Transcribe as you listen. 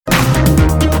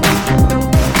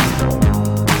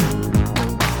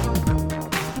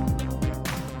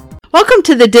Welcome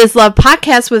to the DisLove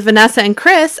podcast with Vanessa and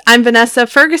Chris. I'm Vanessa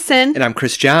Ferguson. And I'm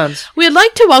Chris Johns. We'd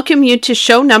like to welcome you to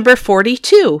show number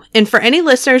 42. And for any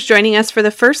listeners joining us for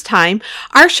the first time,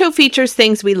 our show features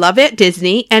things we love at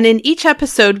Disney. And in each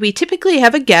episode, we typically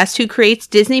have a guest who creates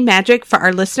Disney magic for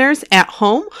our listeners at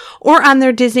home or on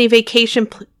their Disney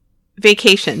vacations.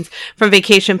 From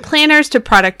vacation planners to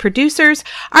product producers,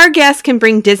 our guests can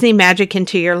bring Disney magic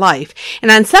into your life.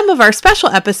 And on some of our special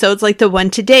episodes, like the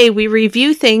one today, we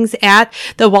review things at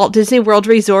the Walt Disney World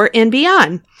Resort and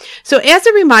beyond. So as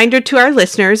a reminder to our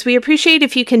listeners, we appreciate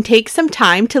if you can take some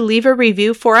time to leave a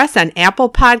review for us on Apple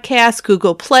Podcasts,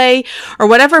 Google Play, or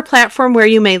whatever platform where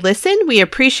you may listen. We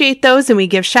appreciate those, and we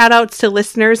give shout outs to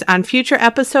listeners on future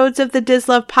episodes of the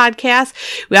DisLove podcast.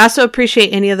 We also appreciate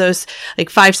any of those like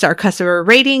 5-star customer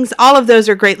ratings. All of those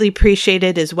are greatly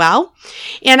appreciated as well.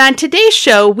 And on today's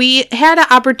show, we had an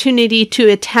opportunity to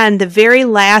attend the very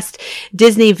last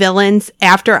Disney Villains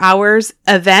After Hours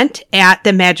event at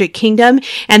the Magic Kingdom.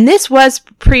 And this was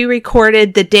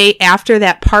pre-recorded the day after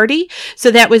that party.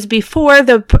 So that was before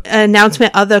the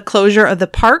announcement of the closure of the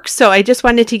park. So I just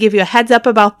wanted to give you a heads up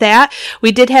about that.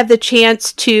 We did have the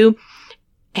chance to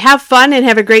have fun and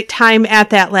have a great time at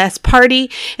that last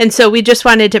party. And so we just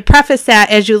wanted to preface that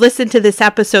as you listen to this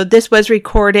episode, this was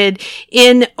recorded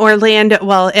in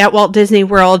Orlando, at Walt Disney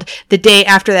World the day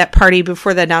after that party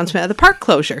before the announcement of the park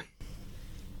closure.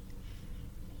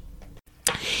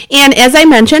 And as I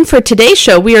mentioned, for today's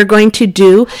show, we are going to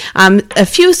do a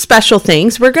few special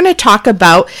things. We're going to talk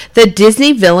about the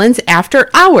Disney Villains After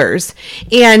Hours.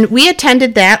 And we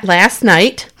attended that last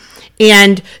night.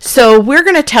 And so we're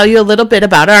going to tell you a little bit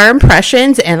about our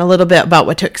impressions and a little bit about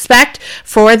what to expect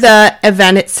for the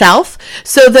event itself.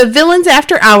 So the Villains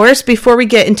After Hours, before we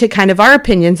get into kind of our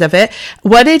opinions of it,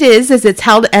 what it is it's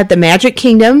held at the Magic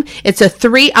Kingdom. It's a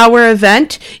 3-hour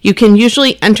event. You can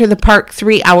usually enter the park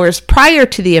 3 hours prior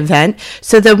to the event.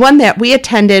 So the one that we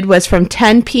attended was from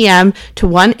 10 p.m. to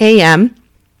 1 a.m.,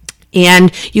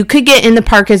 and you could get in the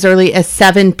park as early as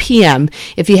 7 p.m.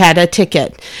 if you had a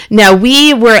ticket. Now,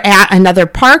 we were at another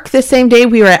park the same day.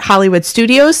 We were at Hollywood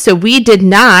Studios, so we did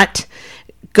not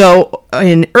go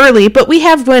in early, but we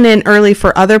have went in early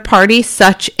for other parties,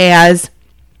 such as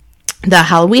the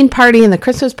Halloween party and the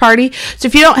Christmas party. So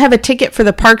if you don't have a ticket for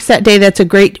the parks that day, that's a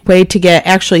great way to get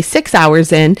actually 6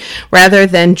 hours in rather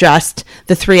than just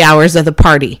the 3 hours of the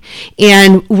party.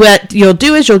 And what you'll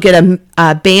do is you'll get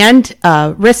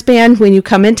a wristband when you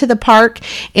come into the park,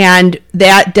 and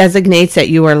that designates that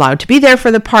you are allowed to be there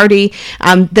for the party.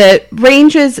 The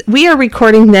ranges, we are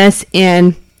recording this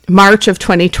in March of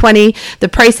 2020. The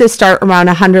prices start around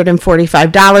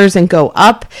 $145 and go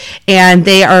up, and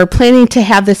they are planning to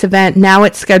have this event. Now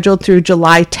it's scheduled through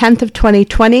July 10th of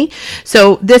 2020.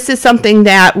 So this is something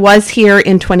that was here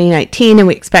in 2019, and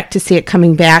we expect to see it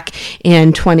coming back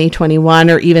in 2021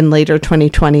 or even later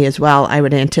 2020 as well, I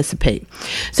would anticipate.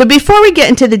 So before we get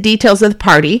into the details of the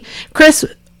party, Chris,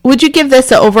 would you give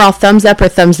this an overall thumbs up or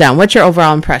thumbs down? What's your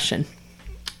overall impression?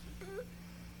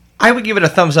 I would give it a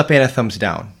thumbs up and a thumbs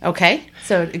down. Okay,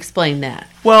 so explain that.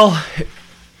 Well,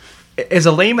 as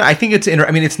a layman, I think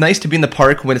it's nice to be in the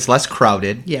park when it's less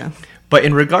crowded. Yeah. But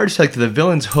in regards to the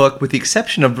villain's hook, with the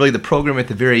exception of really the program at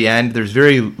the very end, there's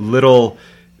very little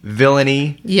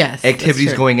villainy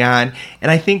activities going on.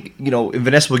 And I think, and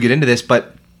Vanessa will get into this,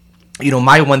 but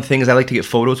my one thing is I like to get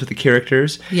photos with the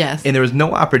characters. Yes. And there was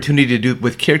no opportunity to do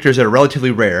with characters that are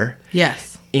relatively rare.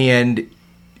 Yes. And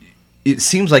it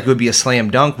seems like it would be a slam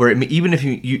dunk where even if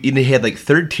they had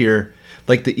third tier,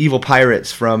 like the evil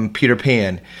pirates from Peter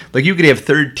Pan, you could have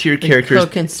third tier characters,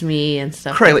 Cook and Smee and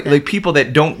stuff. Correct, like people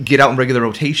that don't get out in regular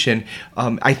rotation.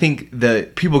 I think the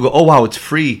people go, oh wow, it's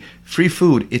free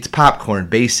food. It's popcorn,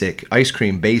 basic, ice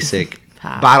cream, basic,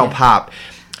 bottle pop.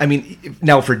 I mean,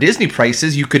 now for Disney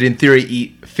prices, you could in theory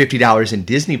eat $50 in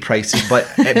Disney prices,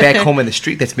 but back home in the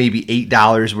street, that's maybe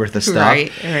 $8 worth of stuff.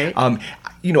 Right.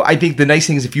 I think the nice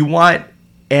thing is if you want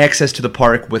access to the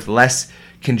park with less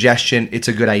congestion, it's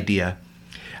a good idea.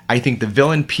 I think the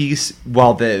villain piece,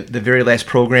 while the very last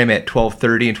program at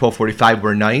 12:30 and 12:45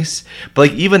 were nice,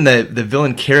 but even the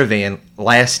villain caravan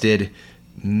lasted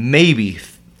maybe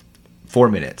 4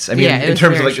 minutes. I mean, in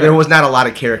terms of there was not a lot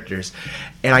of characters.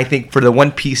 And I think for the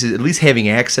one piece, at least having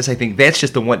access, I think that's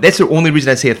just the one. That's the only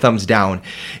reason I'd say a thumbs down,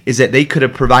 is that they could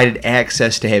have provided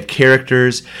access to have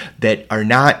characters that are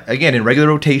not, again, in regular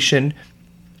rotation,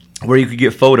 where you could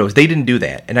get photos. They didn't do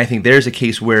that. And I think there's a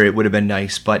case where it would have been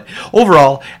nice. But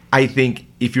overall, I think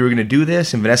if you were going to do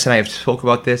this, and Vanessa and I have spoke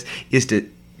about this, is to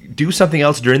do something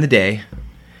else during the day,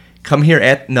 come here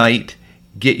at night,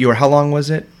 get your, how long was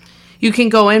it? You can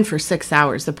go in for 6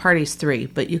 hours. The party's 3,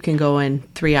 but you can go in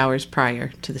 3 hours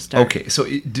prior to the start. Okay, so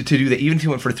to do that, even if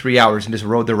you went for 3 hours and just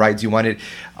rode the rides you wanted,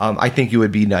 I think it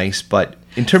would be nice. But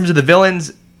in terms of the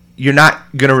villains, you're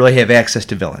not going to really have access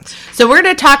to villains. So we're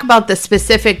going to talk about the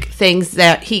specific things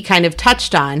that he kind of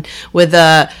touched on with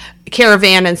the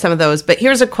caravan and some of those. But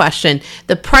here's a question.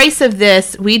 The price of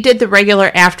this, we did the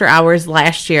regular after hours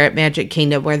last year at Magic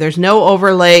Kingdom where there's no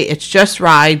overlay. It's just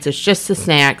rides. It's just the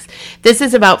snacks. This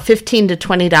is about $15 to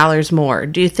 $20 more.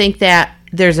 Do you think that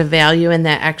there's a value in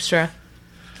that extra?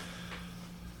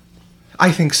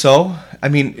 I think so. I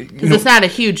mean, because it's not a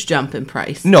huge jump in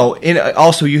price. No, and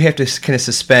also you have to kind of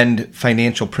suspend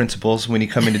financial principles when you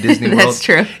come into Disney World. That's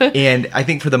true. And I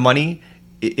think for the money,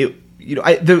 the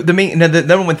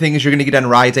number one thing is you're going to get on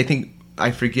rides.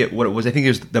 I forget what it was. I think it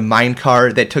was the mine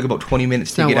car that took about 20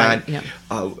 minutes to get on. Yep.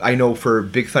 I know for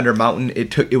Big Thunder Mountain,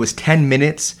 it was 10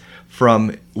 minutes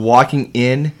from walking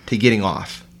in to getting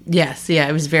off. Yes, yeah,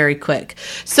 it was very quick.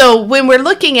 So when we're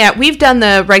looking at, we've done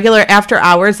the regular after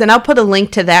hours, and I'll put a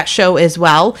link to that show as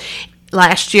well.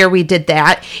 Last year we did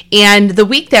that. And the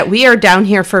week that we are down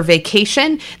here for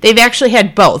vacation, they've actually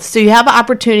had both. So you have an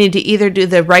opportunity to either do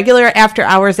the regular after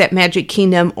hours at Magic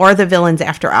Kingdom or the villains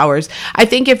after hours. I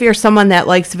think if you're someone that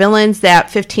likes villains, that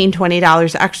 $15,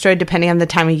 $20 extra, depending on the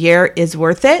time of year, is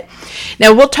worth it.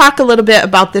 Now we'll talk a little bit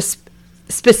about this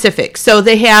specific. So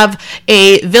they have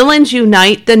a Villains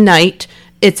Unite the Night.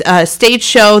 It's a stage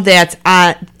show that's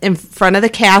in front of the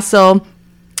castle.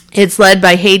 It's led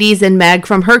by Hades and Meg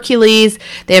from Hercules.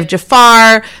 They have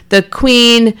Jafar, the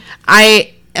Queen,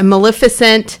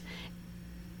 Maleficent,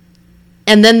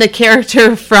 and then the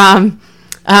character from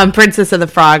Princess of the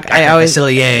Frog.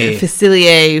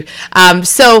 Facilier.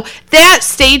 So that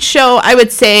stage show, I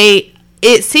would say,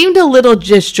 it seemed a little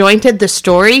disjointed, the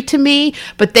story to me,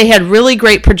 but they had really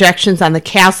great projections on the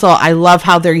castle. I love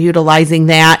how they're utilizing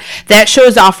that. That show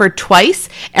is offered twice.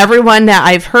 Everyone that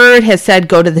I've heard has said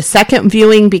go to the second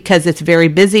viewing because it's very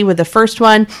busy with the first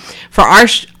one. For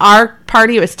our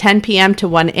party, it was 10 p.m. to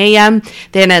 1 a.m.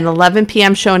 They had an 11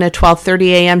 p.m. show and a 12:30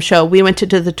 a.m. show. We went to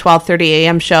do the 12:30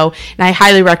 a.m. show, and I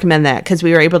highly recommend that because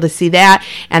we were able to see that.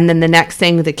 And then the next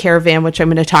thing, the caravan, which I'm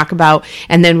going to talk about,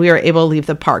 and then we were able to leave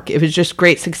the park. It was just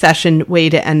great succession way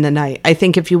to end the night. I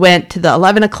think if you went to the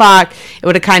 11 o'clock, it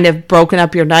would have kind of broken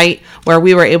up your night where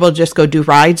we were able to just go do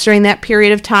rides during that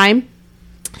period of time.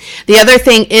 The other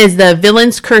thing is the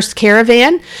Villain's Cursed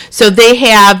Caravan. So they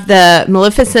have the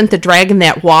Maleficent, the dragon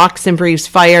that walks and breathes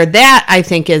fire. That, I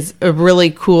think, is a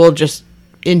really cool just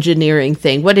engineering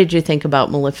thing. What did you think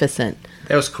about Maleficent?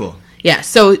 That was cool. Yeah,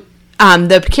 so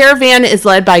the caravan is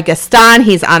led by Gaston.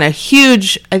 He's on a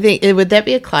huge, I think, would that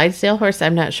be a Clydesdale horse?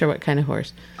 I'm not sure what kind of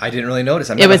horse. I didn't really notice.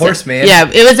 I'm not a horse man. Yeah,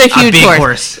 it was a huge big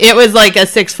horse. It was like a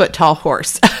 6-foot tall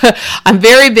horse. A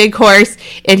very big horse.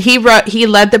 And he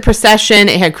led the procession.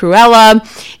 It had Cruella.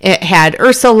 It had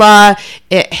Ursula.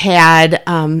 It had,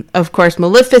 of course,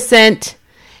 Maleficent.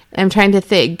 I'm trying to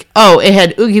think. Oh, it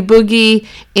had Oogie Boogie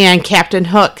and Captain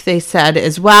Hook, they said,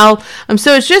 as well.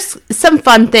 So it's just some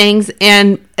fun things.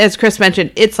 And as Chris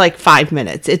mentioned, it's like 5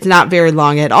 minutes. It's not very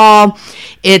long at all.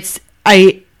 It's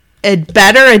a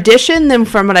better addition than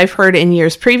from what I've heard in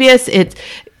years previous.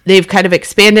 They've kind of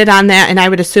expanded on that, and I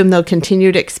would assume they'll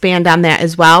continue to expand on that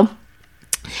as well.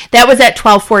 That was at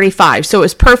 12:45, so it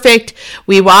was perfect.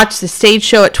 We watched the stage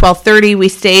show at 12:30. We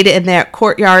stayed in that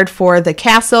courtyard for the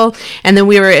castle, and then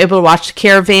we were able to watch the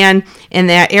caravan in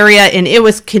that area, and it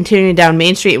was continuing down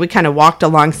Main Street. We kind of walked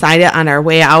alongside it on our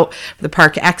way out the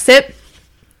park exit.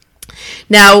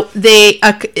 Now,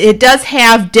 it does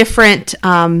have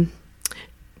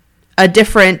a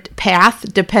different path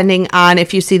depending on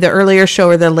if you see the earlier show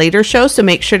or the later show, so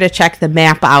make sure to check the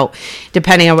map out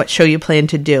depending on what show you plan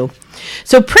to do.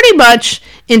 So pretty much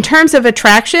in terms of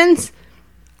attractions,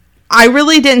 I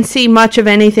really didn't see much of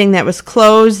anything that was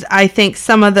closed. I think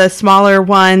some of the smaller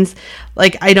ones,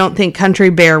 like I don't think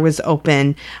Country Bear was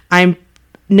open.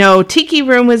 No, Tiki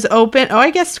Room was open. Oh,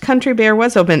 I guess Country Bear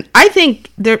was open. I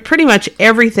think pretty much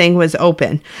everything was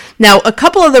open. Now, a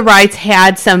couple of the rides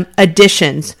had some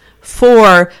additions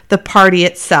for the party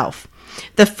itself.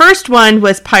 The first one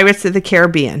was Pirates of the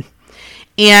Caribbean.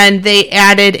 And they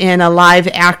added in a live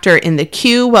actor in the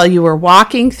queue while you were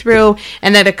walking through,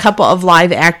 and then a couple of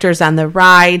live actors on the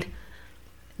ride.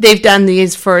 They've done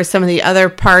these for some of the other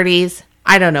parties.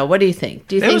 I don't know. What do you think?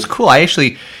 Do you think it was cool? I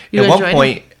actually, at one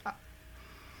point,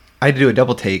 I had to do a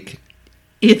double take.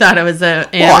 You thought it was an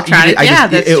animatronic?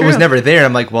 That's true. It was never there.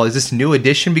 I'm like, well, is this new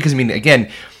edition? Because, I mean,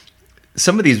 again,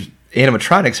 some of these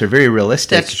animatronics are very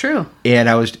realistic. That's true. And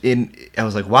I was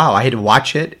like, wow, I had to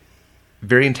watch it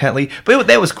very intently. But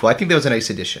that was cool. I think that was a nice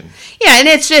addition. Yeah, and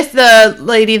it's just the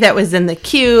lady that was in the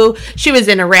queue. She was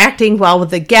interacting well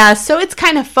with the guests, so it's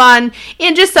kind of fun.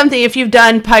 And just something, if you've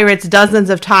done Pirates dozens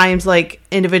of times, like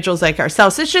individuals like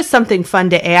ourselves, it's just something fun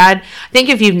to add. I think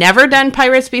if you've never done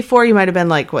Pirates before, you might have been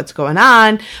like, what's going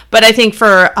on? But I think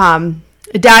for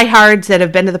diehards that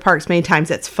have been to the parks many times,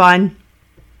 it's fun.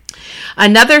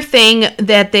 Another thing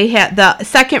that they had, the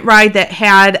second ride that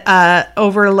had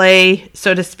overlay,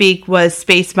 so to speak, was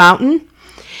Space Mountain.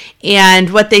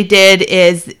 And what they did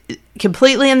is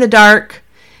completely in the dark.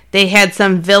 They had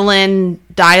some villain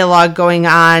dialogue going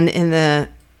on in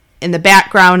the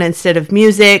background instead of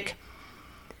music.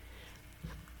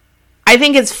 I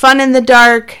think it's fun in the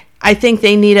dark. I think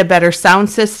they need a better sound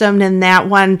system than that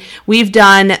one. We've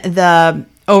done the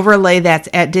overlay that's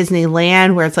at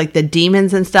Disneyland where it's like the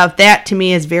demons and stuff. That to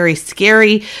me is very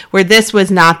scary, where this was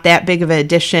not that big of an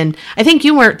addition. I think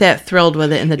you weren't that thrilled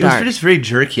with it in the dark. It was just very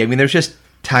jerky. I mean, there's just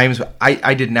times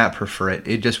I did not prefer it.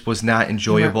 It just was not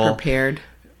enjoyable. You weren't prepared.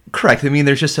 Correct. I mean,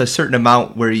 there's just a certain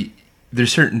amount where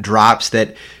there's certain drops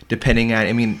that, depending on,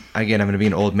 I mean, again, I'm going to be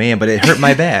an old man, but it hurt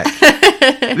my back.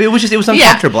 It was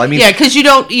uncomfortable. Yeah. I mean, yeah, because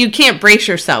you can't brace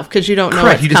yourself because you don't know.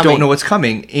 Correct. You just don't know what's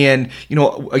coming. And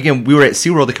again, we were at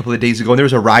SeaWorld a couple of days ago, and there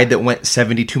was a ride that went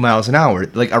 72 miles an hour,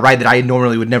 like a ride that I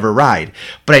normally would never ride,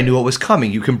 but I knew it was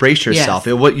coming. You can brace yourself.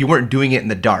 Yes. You weren't doing it in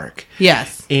the dark.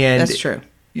 Yes, and that's true.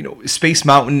 Space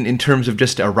Mountain, in terms of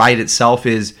just a ride itself,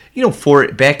 is for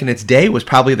back in its day was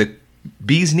probably the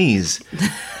bee's knees,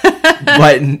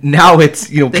 but now it's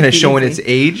kind of showing its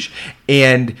age,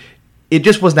 and it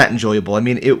just was not enjoyable. I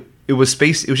mean, it was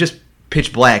space. It was just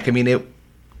pitch black. I mean, you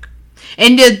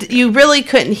really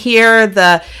couldn't hear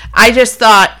I just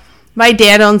thought, my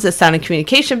dad owns a sound and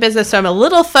communication business, so I'm a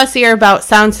little fussier about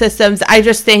sound systems. I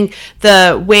just think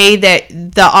the way that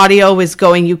the audio was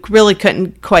going, you really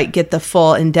couldn't quite get the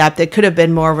full in-depth. It could have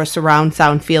been more of a surround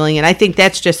sound feeling, and I think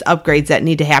that's just upgrades that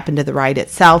need to happen to the ride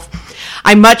itself.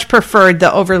 I much preferred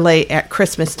the overlay at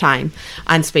Christmas time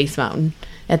on Space Mountain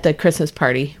at the Christmas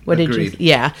party. What Agreed. did you?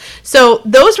 Yeah. So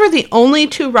those were the only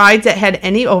two rides that had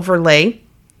any overlay.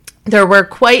 There were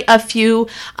quite a few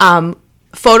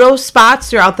photo spots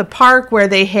throughout the park where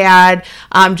they had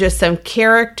just some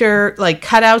character like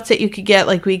cutouts that you could get.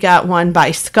 Like we got one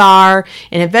by Scar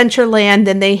in Adventureland.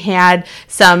 Then they had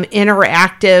some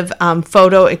interactive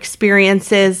photo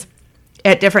experiences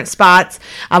at different spots.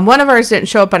 One of ours didn't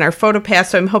show up on our photo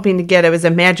pass, so I'm hoping to get it. Was a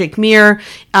magic mirror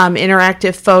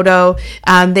interactive photo.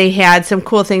 They had some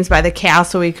cool things by the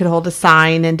castle where you could hold a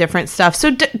sign and different stuff.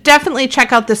 So definitely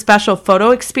check out the special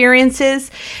photo experiences.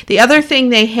 The other thing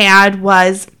they had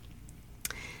was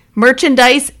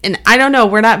merchandise, and I don't know,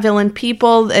 we're not villain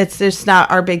people. It's just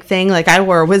not our big thing. Like I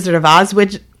wore a Wizard of Oz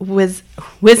witch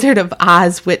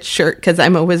shirt because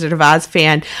I'm a Wizard of Oz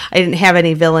fan. I didn't have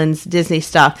any villains Disney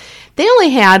stuff. They only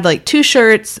had like 2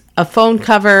 shirts, a phone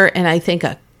cover, and I think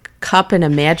a cup and a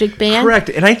magic band. Correct.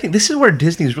 And I think this is where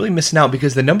Disney's really missing out,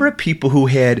 because the number of people who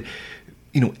had,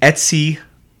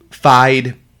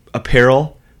 Etsy-fied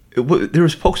apparel, there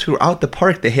was folks who were out the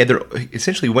park that had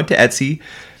essentially went to Etsy,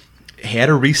 had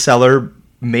a reseller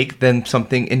make them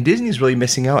something, and Disney's really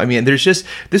missing out. I mean, this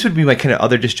would be my kind of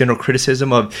other just general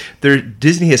criticism of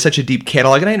Disney has such a deep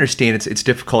catalog, and I understand it's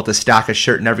difficult to stock a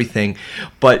shirt and everything,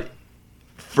 but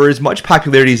for as much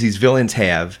popularity as these villains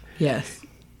have, yes,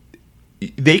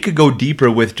 they could go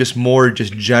deeper with just more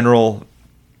just general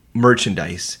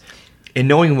merchandise. And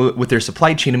knowing with their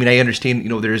supply chain, I mean, I understand,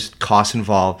 there's costs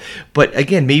involved. But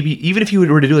again, maybe even if you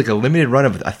were to do like a limited run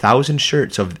of 1,000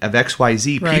 shirts of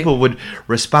XYZ, right, people would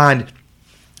respond.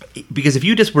 Because if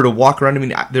you just were to walk around, I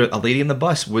mean, a lady in the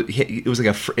bus, it was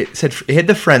like it had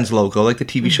the Friends logo, like the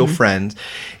TV show Friends,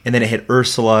 and then it had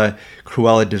Ursula,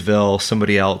 Cruella de Vil,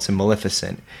 somebody else, and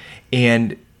Maleficent.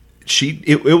 And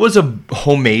it was a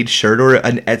homemade shirt or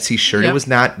an Etsy shirt. Yep. It was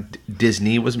not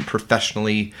Disney. It wasn't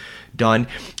professionally done.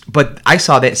 But I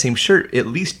saw that same shirt at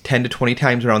least 10 to 20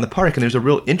 times around the park, and there's a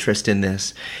real interest in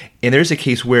this. And there's a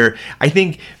case where I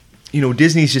think,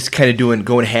 Disney's just kind of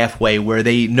going halfway, where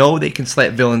they know they can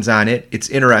slap villains on it. It's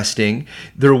interesting.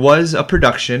 There was a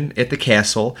production at the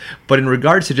castle, but in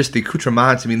regards to just the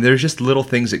accoutrements, I mean, there's just little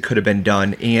things that could have been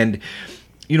done. And,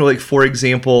 like, for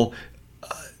example,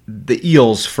 the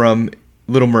eels from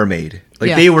Little Mermaid.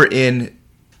 Like, they were in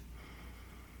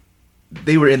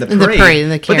the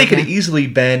parade, but they could have easily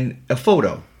been a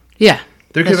photo. Yeah.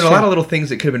 There could have been a lot of little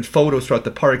things that could have been photos throughout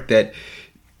the park that,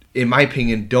 in my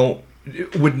opinion,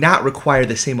 would not require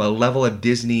the same level of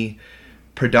Disney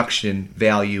production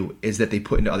value is that they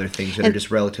put into other things that are just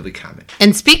relatively common.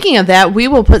 And speaking of that, we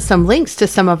will put some links to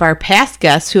some of our past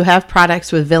guests who have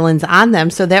products with villains on them,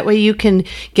 so that way you can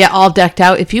get all decked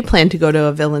out if you plan to go to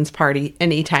a villains party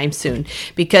anytime soon.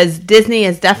 Because Disney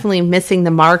is definitely missing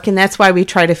the mark, and that's why we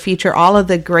try to feature all of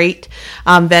the great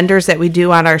vendors that we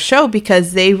do on our show,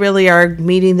 because they really are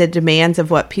meeting the demands of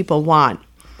what people want.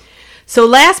 So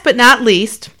last but not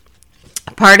least,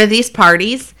 part of these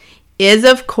parties is,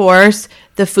 of course,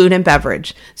 the food and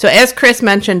beverage. So as Chris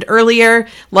mentioned earlier,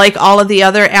 like all of the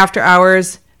other after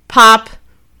hours, pop,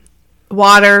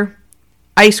 water,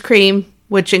 ice cream,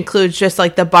 which includes just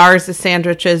like the bars, the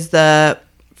sandwiches, the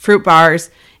fruit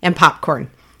bars, and popcorn.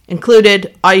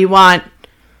 Included, all you want.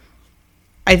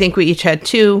 I think we each had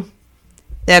 2.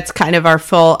 That's kind of our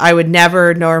full. I would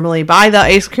never normally buy the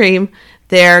ice cream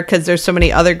there because there's so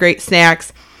many other great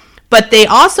snacks. But they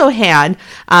also had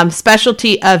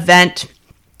specialty event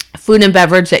food and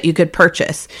beverage that you could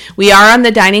purchase. We are on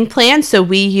the dining plan, so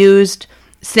we used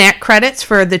snack credits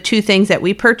for the 2 things that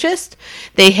we purchased.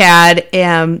 They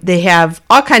have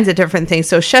all kinds of different things.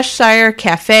 So Cheshire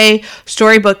Cafe,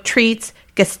 Storybook Treats,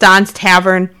 Gaston's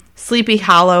Tavern, Sleepy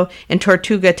Hollow, and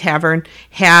Tortuga Tavern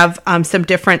have some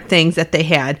different things that they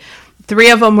had.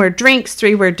 3 of them were drinks,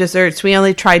 3 were desserts. We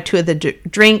only tried 2 of the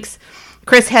drinks.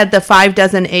 Chris had the 5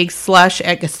 dozen egg slush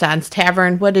at Gaston's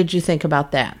Tavern. What did you think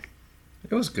about that?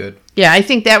 It was good. Yeah, I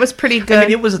think that was pretty good. I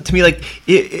mean, it was, to me, like,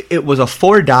 it was a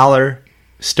 $4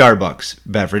 Starbucks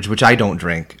beverage, which I don't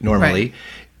drink normally. Right.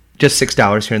 Just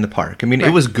 $6 here in the park. I mean,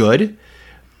 It was good.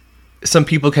 Some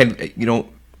people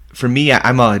for me,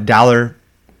 I'm a $1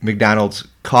 McDonald's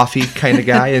coffee kind of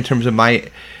guy in terms of my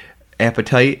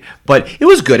appetite, but it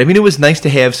was good. I mean, it was nice to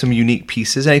have some unique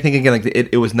pieces, and I think, again, like,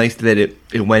 it was nice that it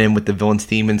went in with the villains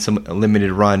theme and some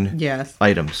limited run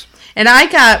items. And I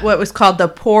got what was called the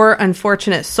Poor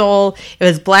Unfortunate Soul. It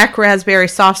was black raspberry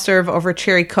soft serve over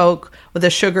cherry Coke with a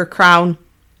sugar crown.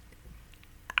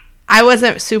 I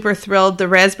wasn't super thrilled. The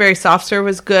raspberry soft serve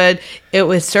was good. It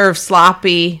was served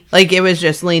sloppy. Like, it was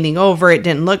just leaning over. It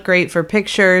didn't look great for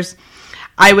pictures.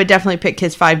 I would definitely pick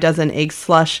his 5 dozen egg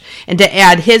slush. And to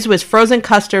add, his was frozen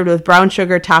custard with brown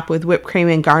sugar topped with whipped cream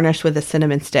and garnished with a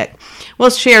cinnamon stick.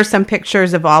 We'll share some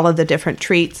pictures of all of the different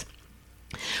treats.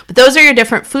 But those are your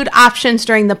different food options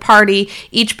during the party.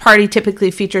 Each party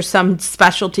typically features some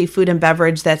specialty food and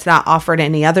beverage that's not offered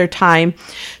any other time.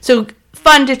 So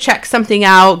fun to check something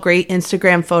out, great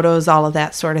Instagram photos, all of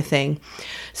that sort of thing.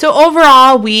 So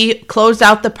overall, we closed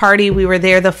out the party. We were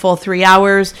there the full 3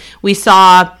 hours. We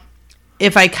saw,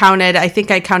 I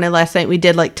think I counted last night, we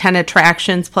did like 10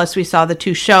 attractions, plus we saw the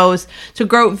 2 shows. So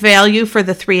great value for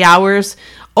the 3 hours.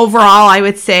 Overall, I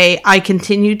would say I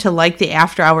continue to like the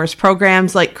after hours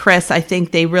programs. Like Chris, I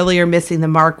think they really are missing the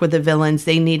mark with the villains.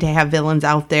 They need to have villains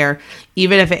out there.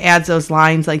 Even if it adds those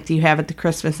lines like you have at the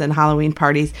Christmas and Halloween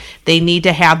parties, they need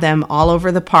to have them all over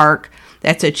the park.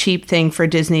 That's a cheap thing for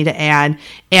Disney to add.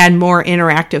 And more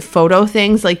interactive photo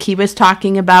things like he was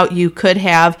talking about. You could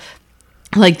have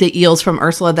like the eels from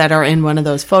Ursula that are in one of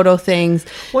those photo things.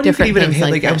 Well, different you could even have,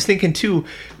 like I was thinking too,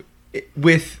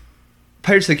 with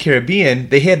Pirates of the Caribbean,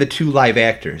 they had the 2 live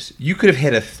actors. You could have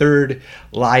had a 3rd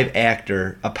live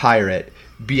actor, a pirate,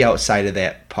 be outside of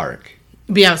that park.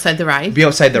 Be outside the ride? Be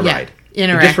outside the ride.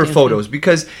 Interactive. Just for photos.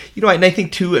 Because, and I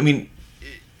think too, I mean,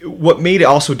 what made it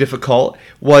also difficult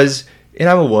was, and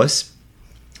I'm a wuss,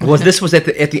 was this was at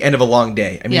the end of a long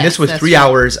day. I mean, this was 3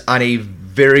 hours on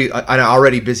an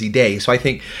already busy day. So I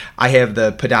think I have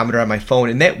the pedometer on my phone,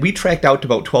 and that we tracked out to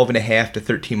about 12.5 to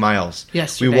 13 miles.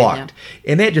 Yesterday, we walked.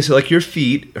 Yeah. And that just, like, your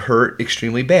feet hurt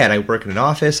extremely bad. I work in an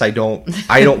office. I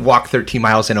don't walk 13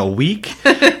 miles in a week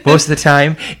most of the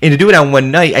time. And to do it on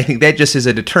one night, I think that just is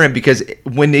a deterrent, because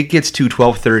when it gets to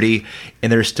 12:30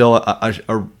 and there's still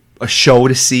a show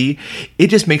to see, it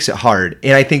just makes it hard.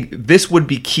 And I think this would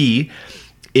be key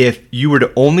if you were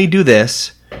to only do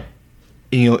this.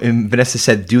 And Vanessa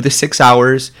said, do the 6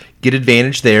 hours, get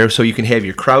advantage there, so you can have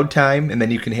your crowd time, and then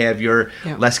you can have your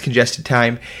less congested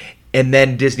time, and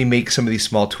then Disney makes some of these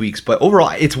small tweaks. But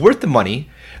overall, it's worth the money.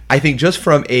 I think just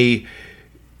from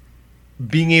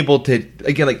being able to,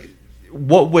 again, like,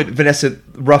 what would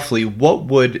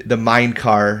the mine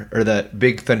car or the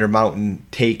Big Thunder Mountain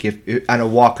take if on a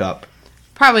walk up?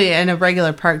 Probably in a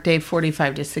regular park day,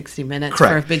 45 to 60 minutes.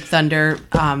 Correct. For a Big Thunder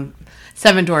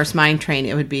Seven Dwarfs Mine Train,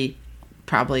 it would be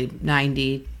probably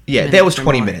 90. Yeah, that was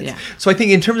 20 minutes. Yeah. So I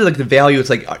think in terms of like the value, it's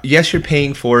like, yes, you're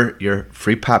paying for your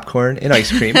free popcorn and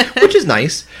ice cream, which is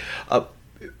nice.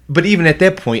 But even at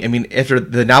that point, I mean, after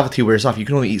the novelty wears off, you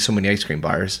can only eat so many ice cream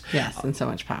bars. Yes, and so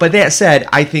much pop. But that said,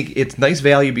 I think it's nice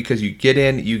value because you get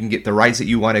in, you can get the rides that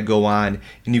you want to go on,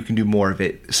 and you can do more of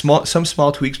it. Some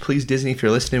small tweaks, please, Disney, if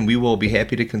you're listening, we will be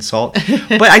happy to consult.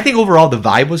 But I think overall the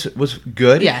vibe was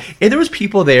good. Yeah. And there was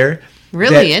people there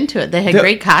really into it. They had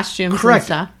great costumes and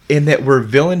stuff. And that were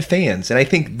villain fans. And I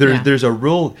think there's a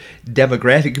real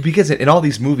demographic, because in all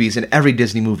these movies, in every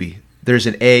Disney movie, there's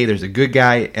there's a good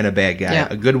guy and a bad guy,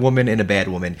 a good woman and a bad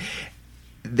woman.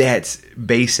 That's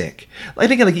basic. I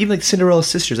think even Cinderella's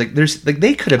sisters,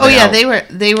 they could have.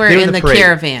 They were in the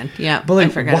caravan. Yeah,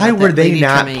 but why were they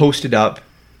not posted up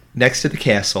next to the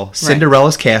castle,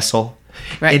 Cinderella's castle,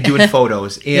 and doing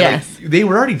photos? And they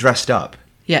were already dressed up.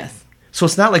 Yes. So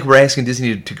it's not like we're asking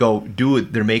Disney to go do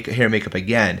their hair and makeup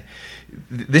again.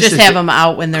 Just have them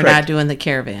out when they're not doing the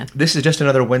caravan. This is just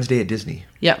another Wednesday at Disney.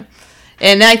 Yep.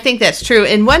 And I think that's true.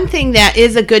 And one thing that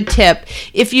is a good tip,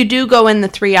 if you do go in the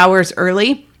 3 hours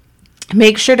early,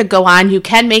 make sure to go on. You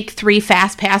can make 3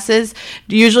 fast passes,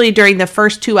 usually during the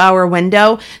first 2 hour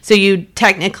window. So you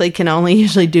technically can only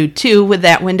usually do 2 with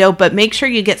that window, but make sure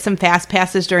you get some fast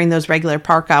passes during those regular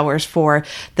park hours for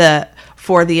the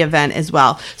event as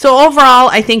well. So overall,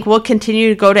 I think we'll continue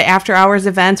to go to after hours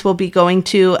events. We'll be going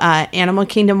to Animal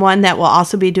Kingdom one that we'll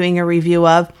also be doing a review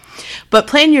of. But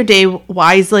plan your day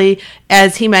wisely.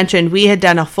 As he mentioned, we had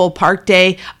done a full park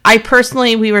day.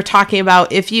 We were talking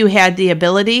about if you had the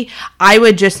ability, I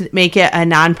would just make it a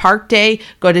non-park day,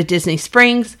 go to Disney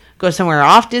Springs, go somewhere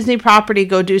off Disney property,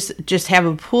 just have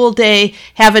a pool day,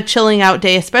 have a chilling out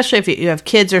day, especially if you have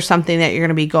kids or something that you're going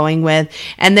to be going with,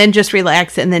 and then just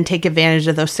relax and then take advantage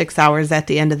of those 6 hours at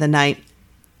the end of the night.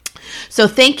 So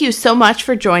thank you so much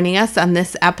for joining us on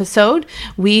this episode.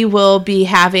 We will be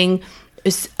having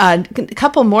a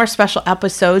couple more special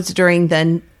episodes during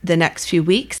the next few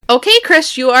weeks. Okay,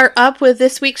 Chris, you are up with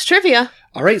this week's trivia.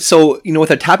 All right, so, with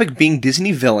our topic being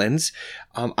Disney villains,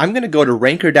 I'm going to go to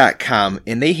ranker.com,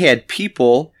 and they had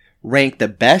people rank the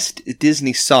best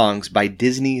Disney songs by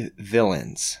Disney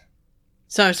villains.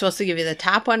 So I'm supposed to give you the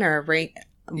top one or rank?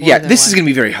 This is going to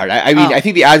be very hard. I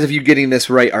think the odds of you getting this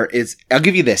right I'll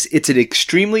give you this. It's an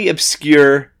extremely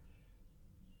obscure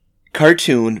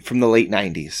cartoon from the late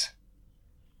 90s.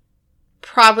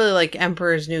 Probably like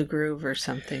Emperor's New Groove or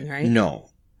something, right?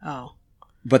 No. Oh.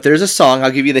 But there's a song.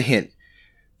 I'll give you the hint.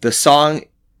 The song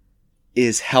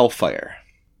is Hellfire.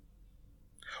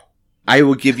 I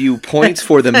will give you points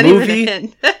for the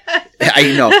movie.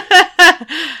 I know.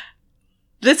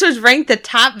 This was ranked the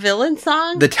top villain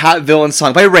song? The top villain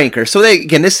song by Ranker. So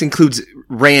this includes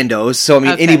randos. So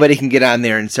anybody can get on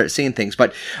there and start saying things.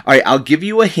 But all right, I'll give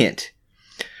you a hint.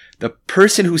 The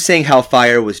person who sang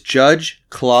Hellfire was Judge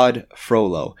Claude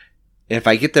Frollo. If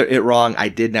I get it wrong, I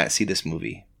did not see this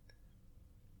movie.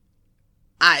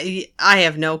 I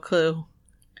have no clue.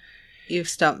 You've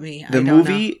stumped me. The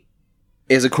movie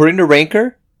is, according to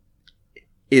Ranker,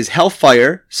 is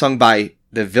Hellfire, sung by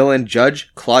the villain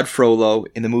Judge Claude Frollo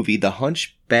in the movie The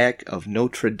Hunchback of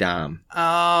Notre Dame.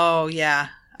 Oh, yeah.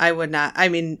 I would not.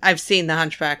 I've seen The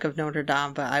Hunchback of Notre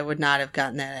Dame, but I would not have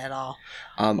gotten that at all.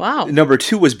 Wow. Number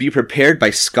 2 was Be Prepared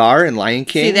by Scar and Lion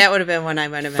King. See, that would have been one I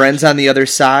might have Friends on the Other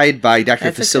Side by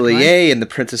Dr. Facilier and The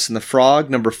Princess and the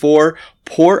Frog. Number 4,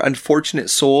 Poor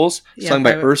Unfortunate Souls, sung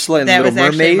by Ursula and the Little Mermaid. That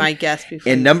was actually my guess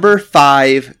before. And number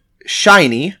 5,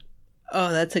 Shiny.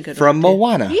 Oh, that's a good one. From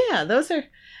Moana. Yeah, those are...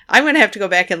 I'm going to have to go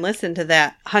back and listen to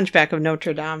that Hunchback of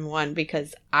Notre Dame one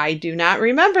because I do not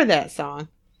remember that song.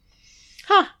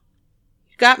 Huh.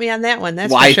 You got me on that one,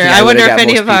 that's for sure. I wonder if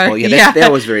any of our...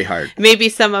 That was very hard. Maybe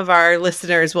some of our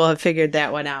listeners will have figured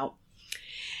that one out.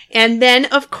 And then,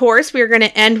 of course, we're going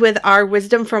to end with our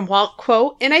Wisdom from Walt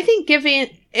quote. And I think given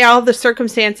all the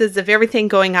circumstances of everything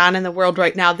going on in the world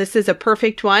right now, this is a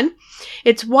perfect one.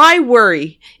 It's why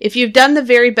worry? If you've done the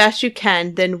very best you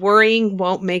can, then worrying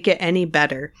won't make it any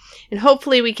better. And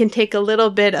hopefully we can take a little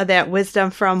bit of that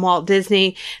wisdom from Walt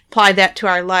Disney, apply that to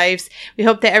our lives. We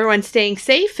hope that everyone's staying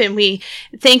safe, and we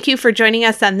thank you for joining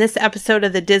us on this episode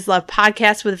of the DisLove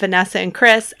podcast with Vanessa and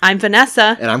Chris. I'm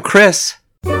Vanessa. And I'm Chris.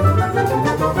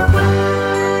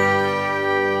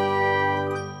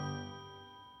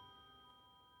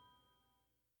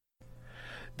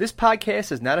 This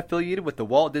podcast is not affiliated with the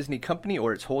Walt Disney Company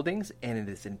or its holdings, and it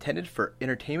is intended for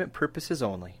entertainment purposes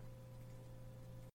only.